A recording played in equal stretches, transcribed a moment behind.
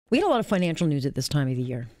We get a lot of financial news at this time of the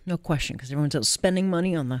year, no question, because everyone's out spending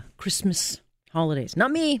money on the Christmas holidays.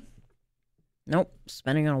 Not me. Nope,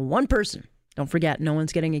 spending on one person. Don't forget, no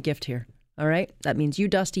one's getting a gift here. All right? That means you,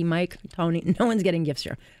 Dusty, Mike, Tony, no one's getting gifts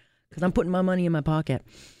here because I'm putting my money in my pocket.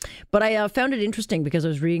 But I found it interesting because I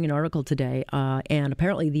was reading an article today, and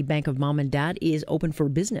apparently the Bank of Mom and Dad is open for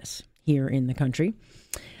business here in the country.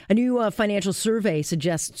 A new financial survey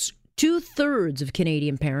suggests 2/3 of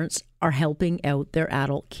Canadian parents are helping out their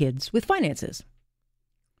adult kids with finances.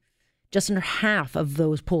 Just under half of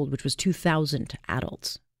those polled, which was 2,000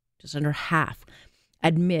 adults, just under half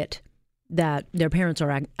admit that their parents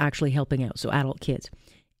are actually helping out, so adult kids.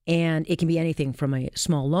 And it can be anything from a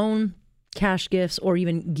small loan, cash gifts, or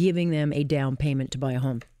even giving them a down payment to buy a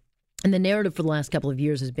home. And the narrative for the last couple of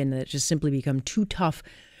years has been that it's just simply become too tough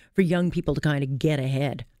for young people to kind of get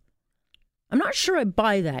ahead. I'm not sure I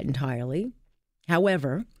buy that entirely.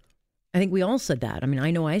 However, I think we all said that. I mean,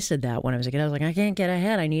 I know I said that when I was a kid. I was like, I can't get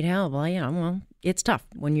ahead. I need help. Well, it's tough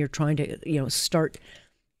when you're trying to, start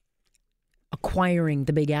acquiring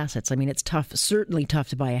the big assets. I mean, it's tough, certainly tough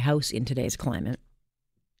to buy a house in today's climate.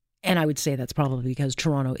 And I would say that's probably because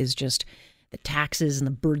Toronto is just, the taxes and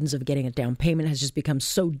the burdens of getting a down payment has just become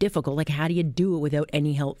so difficult. Like, how do you do it without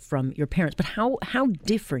any help from your parents? But how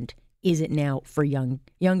different is it now for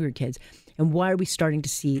younger kids? And why are we starting to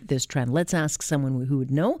see this trend? Let's ask someone who would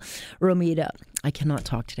know. Romina, I cannot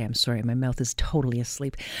talk today. I'm sorry. My mouth is totally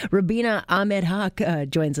asleep. Rabina Ahmed Haq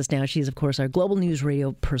joins us now. She's, of course, our Global News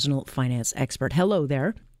Radio personal finance expert. Hello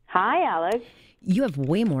there. Hi, Alex. You have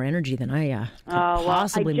way more energy than I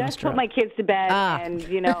possibly I just put my kids to bed, and,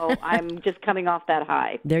 I'm just coming off that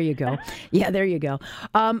high. There you go. Yeah, there you go.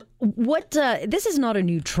 This is not a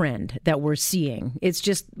new trend that we're seeing. It's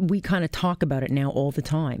just we kind of talk about it now all the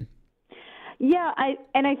time. Yeah,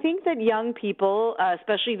 I think that young people,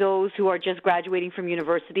 especially those who are just graduating from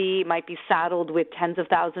university, might be saddled with tens of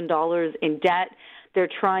thousands of dollars in debt. They're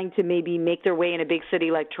trying to maybe make their way in a big city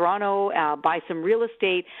like Toronto, buy some real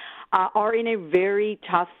estate, are in a very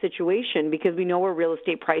tough situation because we know where real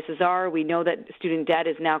estate prices are. We know that student debt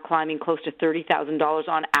is now climbing close to $30,000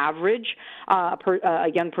 on average. A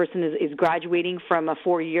young person is graduating from a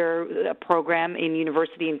 4-year program in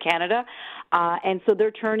university in Canada. And so they're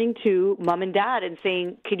turning to mom and dad and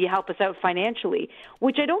saying, could you help us out financially?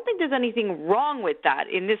 Which I don't think there's anything wrong with that.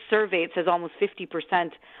 In this survey, it says almost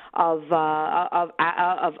 50% of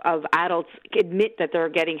adults admit that they're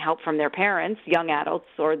getting help from their parents, young adults,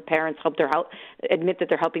 or parents admit that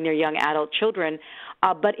they're helping their young adult children.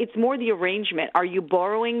 But it's more the arrangement. Are you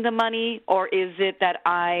borrowing the money, or is it that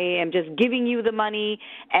I am just giving you the money,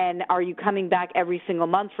 and are you coming back every single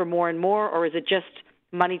month for more and more, or is it just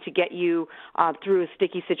money to get you through a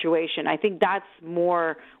sticky situation? I think that's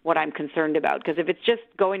more what I'm concerned about, because if it's just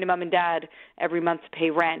going to mom and dad every month to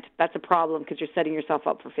pay rent, that's a problem because you're setting yourself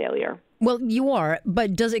up for failure. Well, you are,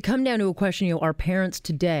 but does it come down to a question, our parents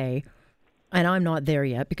today, and I'm not there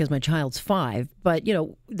yet because my child's 5, but,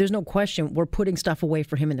 there's no question we're putting stuff away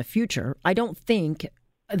for him in the future. I don't think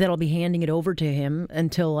that I'll be handing it over to him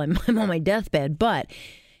until I'm on my deathbed, but,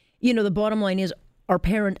 the bottom line is, are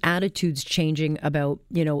parent attitudes changing about,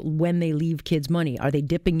 when they leave kids money? Are they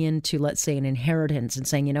dipping into, let's say, an inheritance and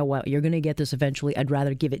saying, what, you're going to get this eventually. I'd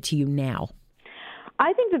rather give it to you now.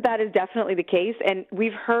 I think that is definitely the case, and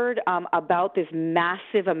we've heard about this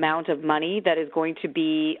massive amount of money that is going to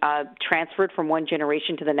be transferred from one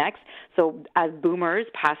generation to the next. So as boomers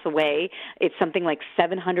pass away, it's something like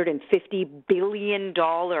 $750 billion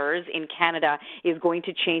in Canada is going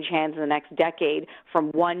to change hands in the next decade from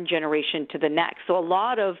one generation to the next. So a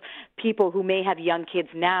lot of people who may have young kids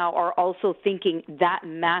now are also thinking that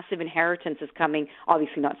massive inheritance is coming,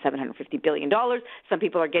 obviously not $750 billion. Some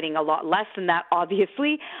people are getting a lot less than that, obviously.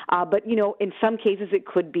 But, in some cases it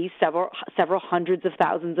could be several hundreds of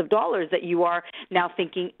thousands of dollars that you are now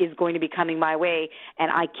thinking is going to be coming my way, and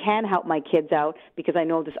I can help my kids out because I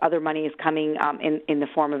know this other money is coming in the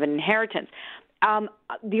form of an inheritance.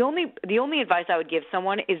 The only advice I would give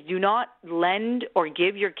someone is do not lend or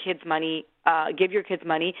give your kids money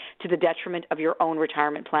to the detriment of your own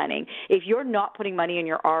retirement planning. If you're not putting money in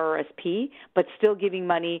your RRSP but still giving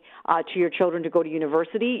money to your children to go to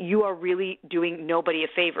university, you are really doing nobody a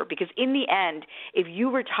favor, because in the end, if you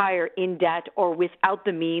retire in debt or without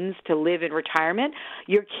the means to live in retirement,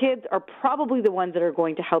 your kids are probably the ones that are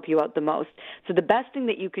going to help you out the most. So the best thing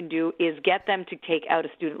that you can do is get them to take out a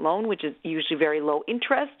student loan, which is usually very low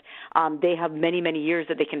interest. They have many, many years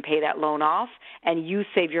that they can pay that loan off, and you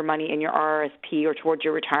save your money in your RRSP or towards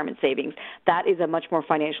your retirement savings. That is a much more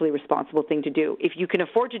financially responsible thing to do. If you can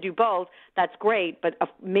afford to do both, that's great, but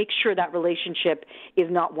make sure that relationship is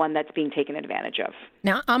not one that's being taken advantage of.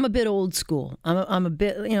 Now, I'm a bit old school. I'm a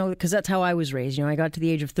bit, because that's how I was raised. I got to the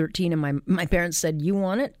age of 13 and my parents said, you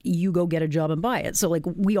want it, you go get a job and buy it. So like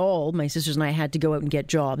my sisters and I had to go out and get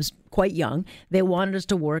jobs quite young. They wanted us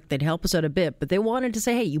to work. They'd help us out a bit, but they wanted to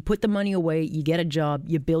say, hey, you put the money away, you get a job,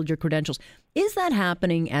 you build your credentials. Is that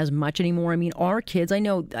happening as much anymore? I mean, our kids, I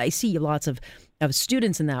know I see lots of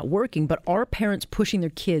students in that working, but are parents pushing their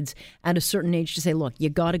kids at a certain age to say, look, you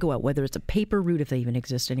got to go out, whether it's a paper route, if they even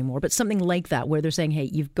exist anymore, but something like that, where they're saying, hey,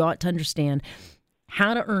 you've got to understand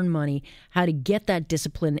how to earn money, how to get that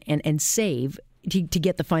discipline and save to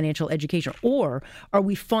get the financial education? Or are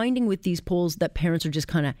we finding with these polls that parents are just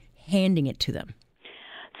kind of handing it to them?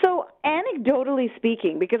 So anecdotally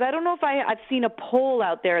speaking, because I don't know if I've seen a poll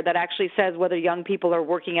out there that actually says whether young people are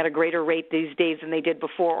working at a greater rate these days than they did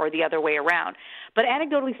before or the other way around. But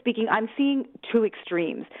anecdotally speaking, I'm seeing two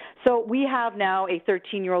extremes. So we have now a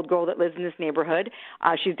 13-year-old girl that lives in this neighborhood.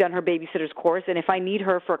 She's done her babysitter's course, and if I need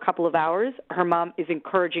her for a couple of hours, her mom is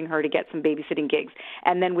encouraging her to get some babysitting gigs.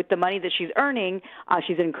 And then with the money that she's earning,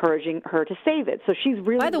 she's encouraging her to save it. So she's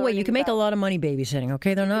really. By the way, you can make a lot of money babysitting,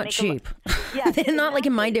 okay? They're not cheap. Yeah, they're not like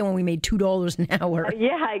in my day when we made $2 an hour.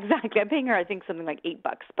 Yeah, exactly. I'm paying her, I think, something like $8,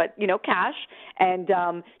 but cash. And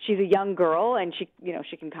she's a young girl, and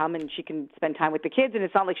she can come and she can spend time with the kids. And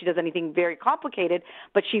it's not like she does anything very complicated,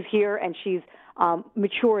 but she's here and she's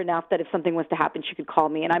mature enough that if something was to happen, she could call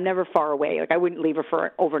me. And I'm never far away. Like I wouldn't leave her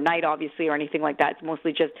for overnight, obviously, or anything like that. It's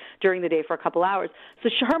mostly just during the day for a couple hours. So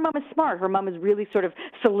her mom is smart. Her mom is really sort of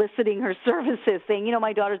soliciting her services, saying,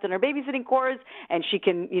 my daughter's done her babysitting course, and she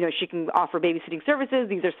can offer babysitting services.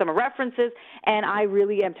 These are some references. And I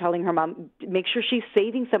really am telling her mom, make sure she's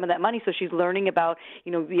saving some of that money. So she's learning about,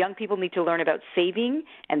 the young people need to learn about saving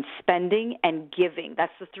and spending and giving.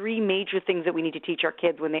 That's the three major things that we need to teach our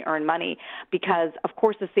kids when they earn money, because, of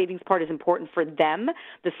course, the savings part is important for them.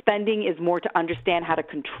 The spending is more to understand how to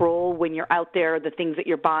control when you're out there, the things that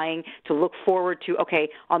you're buying, to look forward to, okay,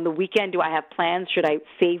 on the weekend, do I have plans? Should I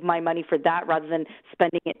save my money for that rather than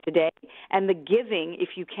spending it today? And the giving, if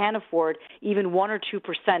you can afford even 1 or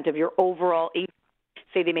 2% of your overall income,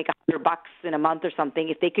 say they make $100 in a month or something,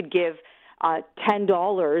 if they could give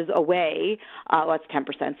 $10 away, that's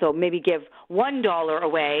 10%. So maybe give $1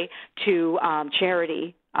 away to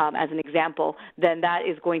charity, as an example, then that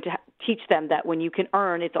is going to teach them that when you can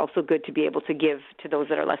earn, it's also good to be able to give to those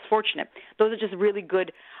that are less fortunate. Those are just really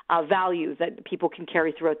good values that people can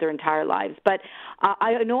carry throughout their entire lives. But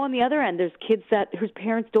I know on the other end, there's kids whose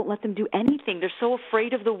parents don't let them do anything. They're so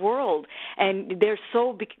afraid of the world, and they're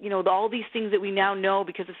so, all these things that we now know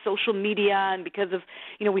because of social media and because of,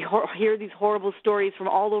 we hear these horrible stories from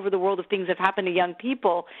all over the world of things that have happened to young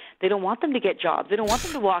people. They don't want them to get jobs. They don't want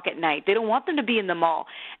them to walk at night. They don't want them to be in the mall.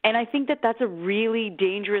 And I think that that's a really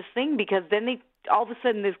dangerous thing, because then all of a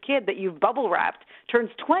sudden this kid that you've bubble wrapped turns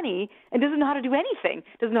 20 and doesn't know how to do anything,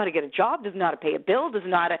 doesn't know how to get a job, doesn't know how to pay a bill, doesn't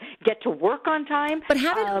know how to get to work on time. But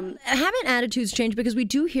haven't attitudes changed? Because we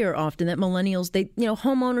do hear often that millennials,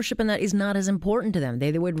 home ownership and that is not as important to them.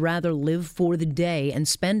 They would rather live for the day and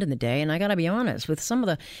spend in the day. And I got to be honest, with some of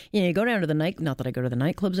the, you go down to the not that I go to the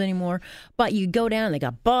nightclubs anymore, but you go down, they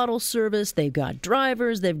got bottle service, they've got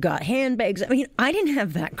drivers, they've got handbags. I mean, I didn't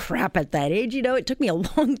have that crap at that age. It took me a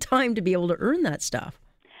long time to be able to earn that stuff.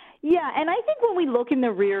 Yeah, and I think when we look in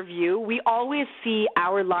the rear view, we always see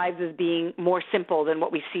our lives as being more simple than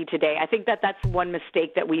what we see today. I think that's one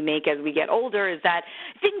mistake that we make as we get older, is that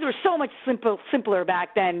things were so much simpler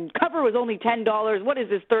back then. Cover was only $10. What is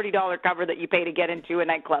this $30 cover that you pay to get into a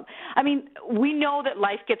nightclub? I mean, we know that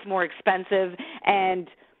life gets more expensive, and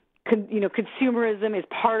consumerism is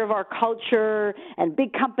part of our culture, and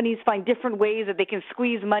big companies find different ways that they can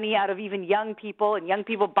squeeze money out of even young people, and young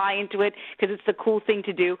people buy into it because it's the cool thing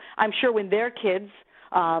to do. I'm sure when their kids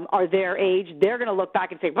are their age, they're going to look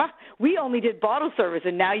back and say, well, we only did bottle service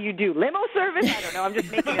and now you do limo service? I don't know. I'm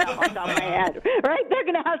just making it up off the top of my head, right? They're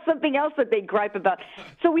going to have something else that they gripe about.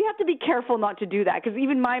 So we have to be careful not to do that, because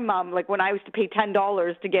even my mom, like when I was to pay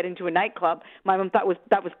 $10 to get into a nightclub, my mom thought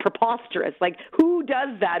that was preposterous. Like, who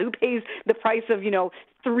does that? Who pays the price of,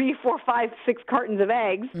 3, 4, 5, 6 cartons of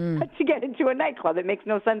eggs to get into a nightclub? It makes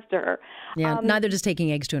no sense to her. Yeah, neither does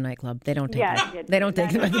taking eggs to a nightclub. They don't take them. They don't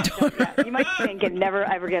take them at the door. You might think and never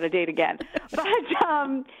ever get a date again. But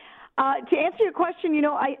To answer your question,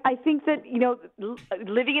 I think that,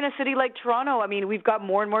 living in a city like Toronto, I mean, we've got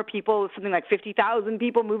more and more people, something like 50,000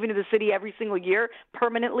 people moving to the city every single year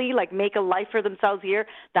permanently, like make a life for themselves here.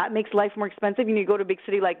 That makes life more expensive. You go to a big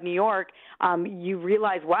city like New York, you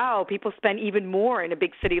realize, wow, people spend even more in a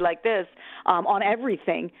big city like this on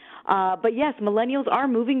everything. But yes, millennials are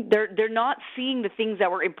moving. They're not seeing the things that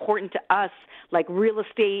were important to us, like real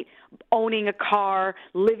estate, owning a car,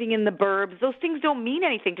 living in the burbs. Those things don't mean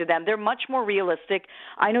anything to them. They're much more realistic.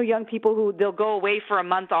 I know young people who they'll go away for a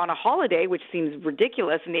month on a holiday, which seems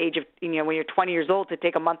ridiculous in the age of, when you're 20 years old to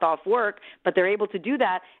take a month off work, but they're able to do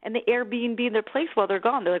that, and they Airbnb in their place while they're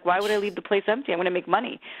gone. They're like, why would I leave the place empty? I'm going to make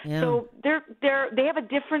money. Yeah. So they have a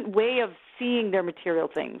different way of seeing their material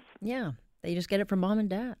things. Yeah, they just get it from mom and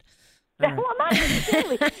dad. Well, not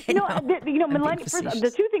necessarily.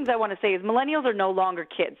 The two things I want to say is millennials are no longer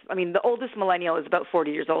kids. I mean, the oldest millennial is about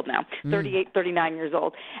 40 years old now, 38, 39 years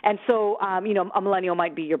old. And so, a millennial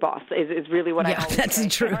might be your boss is really what I always that's say.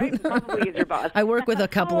 True. Right? Probably is your boss. I work with a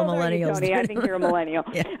couple of millennials. Tony, I think you're a millennial.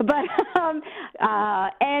 Yeah. But,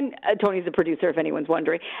 and Tony's the producer, if anyone's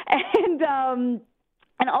wondering.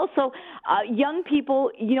 And also, young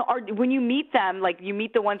people, when you meet them, like you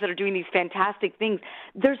meet the ones that are doing these fantastic things,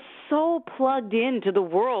 they're so plugged into the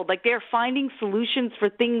world. Like they're finding solutions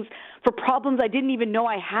for problems I didn't even know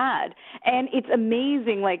I had. And it's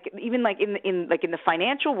amazing, like even like in the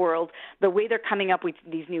financial world, the way they're coming up with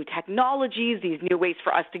these new technologies, these new ways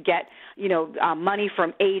for us to get, money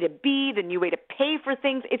from A to B, the new way to pay for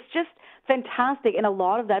things. It's just fantastic, and a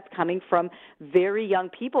lot of that's coming from very young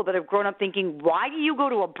people that have grown up thinking, why do you go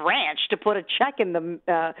to a branch to put a check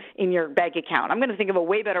in your bank account? I'm going to think of a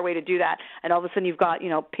way better way to do that. And all of a sudden you've got,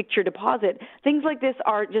 picture deposit. Things like this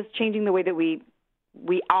are just changing the way that we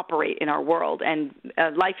operate in our world, and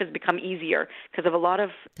life has become easier because of a lot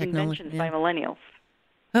of inventions by millennials.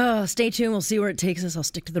 Oh, stay tuned. We'll see where it takes us. I'll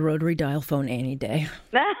stick to the rotary dial phone any day.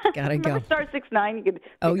 Gotta go. *69. You could.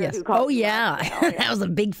 Oh yes. Oh yeah. That was a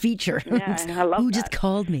big feature. Yeah, I love Who just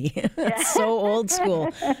called me? That's so old school.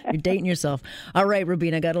 You're dating yourself. All right,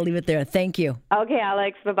 Rubina. Got to leave it there. Thank you. Okay,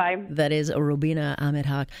 Alex. Bye-bye. That is Rubina Ahmed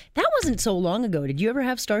Haq. That wasn't so long ago. Did you ever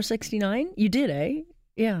have *69? You did, eh?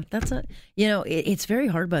 Yeah. That's a. It's very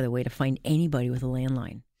hard, by the way, to find anybody with a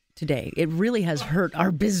landline today. It really has hurt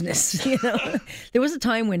our business. There was a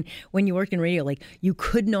time when you worked in radio, like you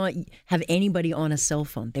could not have anybody on a cell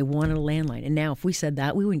phone. They wanted a landline. And now if we said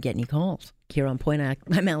that, we wouldn't get any calls. Here on Point,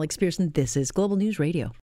 I'm Alex Pearson. This is Global News Radio.